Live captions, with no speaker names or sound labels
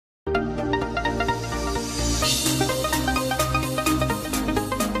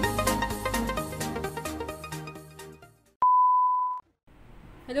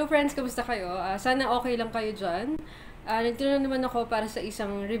Hello friends, kamusta kayo? Sana okay lang kayo dyan. Nandito na naman ako para sa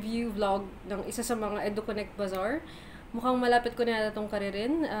isang review vlog ng isa sa mga EduKonek Bazaar. Mukhang malapit ko na yata itong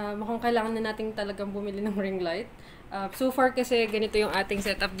karirin. Mukhang kailangan na natin talagang bumili ng ring light. So far kasi ganito yung ating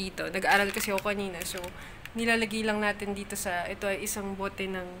setup dito. Nag-aaral kasi ako kanina. So nilalagay lang natin dito sa, ito ay isang bote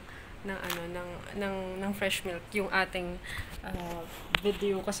ng fresh milk yung ating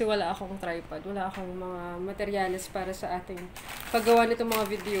video kasi wala akong tripod, wala akong mga materyales para sa ating paggawa nitong mga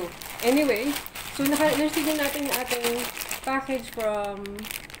video. Anyway, so na-receive natin yung ating package from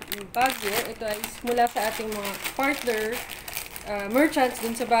Baguio. Ito ay mula sa ating mga partner merchants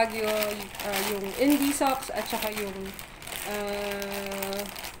dun sa Baguio, yung Indie Socks at saka yung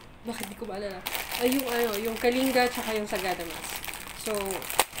bakit di ko maalala? Yung Kalinga at saka yung Sagada Mask. So,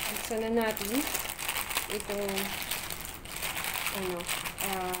 buksan na natin itong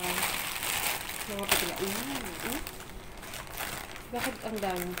mga patula. Bakit ang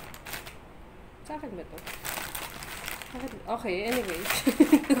dami? Sa akin ba ito? Okay, anyway.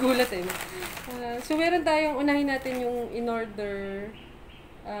 Nagulat eh. So, meron tayong, unahin natin yung in-order.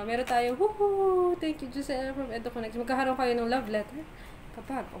 Meron tayong, woohoo! Thank you, Jecel from EduKonek. Magkakaroon kayo ng love letter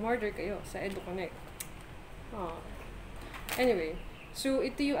kapag umorder kayo sa EduKonek. Anyway, so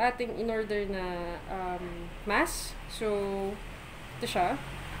ito yung ating in-order na mask. So, ito siya.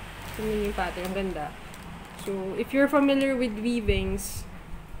 Tumingin pa ate, ang ganda. So, if you're familiar with weavings,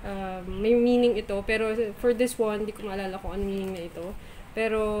 may meaning ito. Pero for this one, di ko maalala kung ano meaning na ito.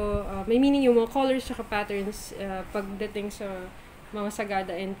 Pero may meaning yung mga colors at patterns pagdating sa mga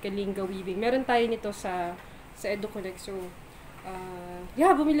Sagada and Kalinga weaving. Meron tayo nito sa EduKonek. So,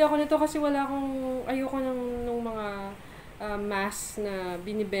 bumili ako nito kasi ayoko ng mga mask na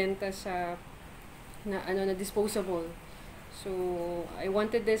binibenta na disposable. So, I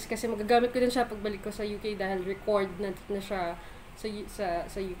wanted this kasi magagamit ko din siya pagbalik ko sa UK dahil record na siya sa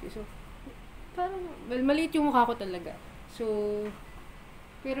UK. So, parang maliit yung mukha ko talaga. So,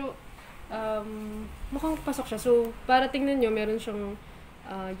 pero mukhang pasok siya. So, para tingnan nyo, meron siyang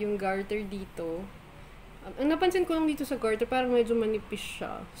yung garter dito. Ang napansin ko lang dito sa garter, parang medyo manipis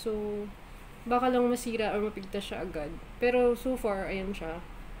siya. So, baka lang masira or mapigtas siya agad. Pero so far, ayan siya.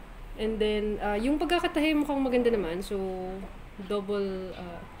 And then, yung pagkakatahi mukhang maganda naman. So, double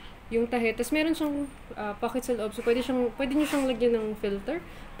yung tahi. Tapos meron siyang pocket sa loob. So, pwede nyo siyang lagyan ng filter.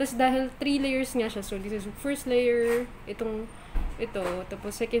 Tapos dahil 3 layers nga siya. So, this is first layer, ito.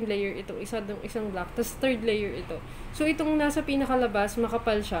 Tapos second layer, isang black. Tapos third layer, ito. So, itong nasa pinakalabas,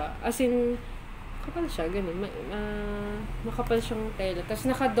 makapal siya. As in, makapal siya, ganun. Makapal siyang tela. Tapos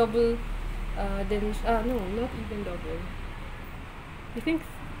naka-double no, not even double. I think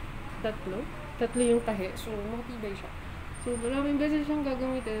tatlo yung tahi. So, makatibay siya. So, maraming beses siyang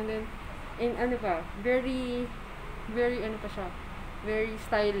gagamitin. And then, very pa siya. Very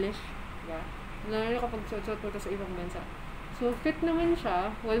stylish. Diba? Lalo na kapag suot mo ito sa ibang bansa. So, fit naman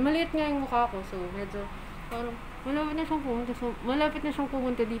siya. Well, maliit nga yung mukha ko. So, medyo, parang, malapit na siyang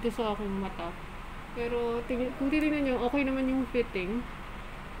pumunta dito sa aking mata. Pero, kung titignan nyo, okay naman yung fitting.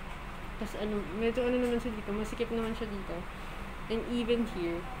 Tapos medyo naman siya dito, masikip naman siya dito. And even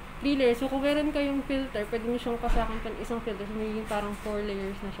here, 3 layers. So kung meron kayong filter, pwede nyo siyang pasakan pan isang filter. So magiging parang 4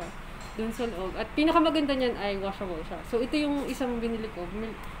 layers na siya dun sa loob. At pinakamaganda niyan ay washable siya. So ito yung isang binili ko.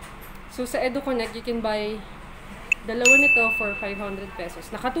 So sa EduKonek, you can buy dalawa nito for 500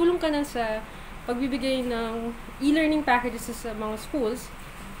 pesos. Nakatulong ka na sa pagbibigay ng e-learning packages sa mga schools.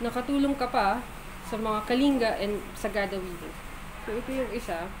 Nakatulong ka pa sa mga Kalinga and Sagada weaving. So ito yung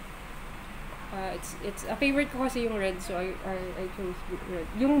isa. It's a favorite ko kasi yung red, so I chose red.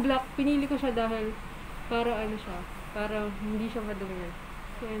 Yung black, pinili ko siya dahil para hindi siya madumi.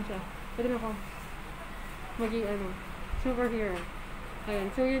 So, ayan siya. Pwede na ako maging superhero.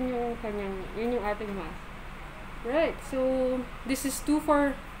 Ayan, so yun yung ating mask. Right, so this is 2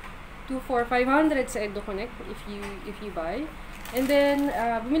 for 500 sa EduKonek if you buy. And then,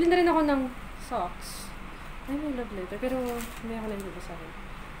 bumili na rin ako ng socks. Ay, may love letter, pero may ako lang dito sa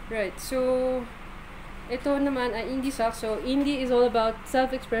akin. Right, so ito naman ay Indie Socks. So Indie is all about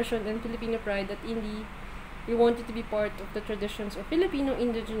self-expression and Filipino pride. At Indie, we want you to be part of the traditions of Filipino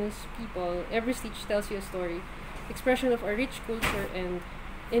indigenous people. Every stitch tells you a story, expression of our rich culture, and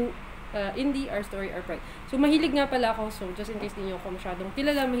in Indie, our story, our pride. So mahilig nga pala ako, so just in case di nyo ako masyadong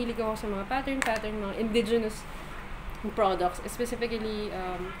kilala, mahilig ako sa mga pattern, mga indigenous products, specifically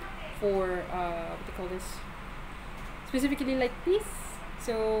for what do you call this? Specifically like this.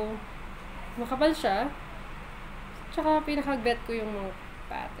 So, makapal siya. Tsaka, pinaka-bet ko yung mga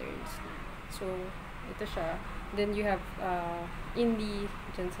patterns. So, ito siya. Then, you have Indie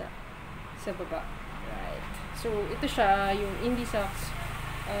dyan sa baba. Right. So, ito siya, yung Indie Socks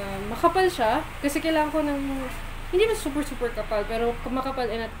makapal siya. Kasi kailangan ko ng, hindi na super kapal, pero makapal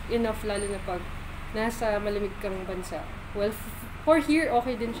enough lalo na pag nasa malamig kang bansa. Well, for here,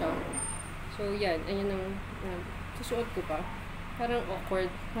 okay din siya. So, yan. Ayun ang susuot ko pa. Parang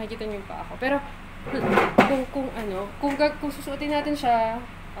awkward. Makikita niyo pa ako. Pero, kung susuotin natin siya,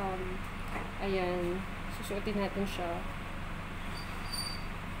 ayan, susuotin natin siya.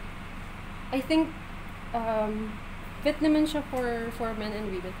 I think, fit naman siya for men and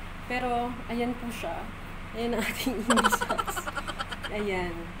women. Pero, ayan po siya. Ayan ang ating indie socks.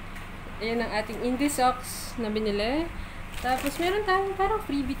 Ayan. Ayan ang ating indie socks na binili. Tapos, meron tayong parang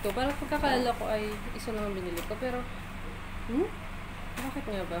freebie to. Parang pagkakalala ko ay isa lang ang binili ko. Pero, bakit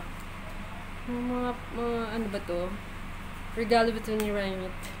nga ba? Mga ano ba to? Regalo ba to ni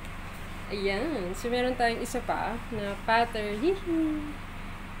Ryanit? Ayan. So, meron tayong isa pa na pattern.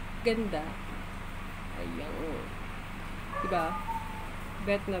 Ganda. Ayan. Diba?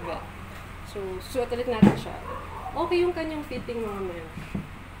 Bet na bet. So, suot ulit natin siya. Okay yung kanyang fitting mga man.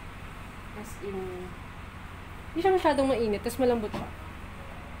 As in, hindi siya masyadong mainit, tapos malambot siya.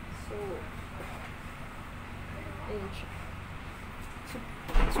 So, ayan siya.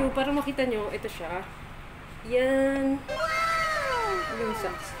 So para makita nyo, ito siya. Yan. Yung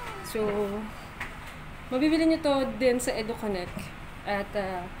socks. So, mabibili nyo to din sa EduKonek. At,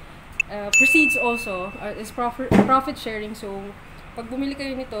 proceeds also is profit sharing. So, pag bumili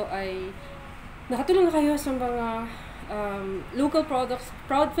kayo nito ay nakatulong na kayo sa mga local products,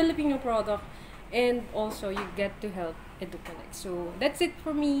 proud Filipino product, and also you get to help EduKonek. So, that's it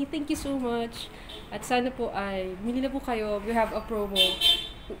for me. Thank you so much. At sana po ay mili na po kayo. We have a promo.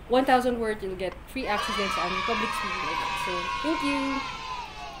 1,000 worth, you'll get free access din sa aming public speaking event. So, thank you!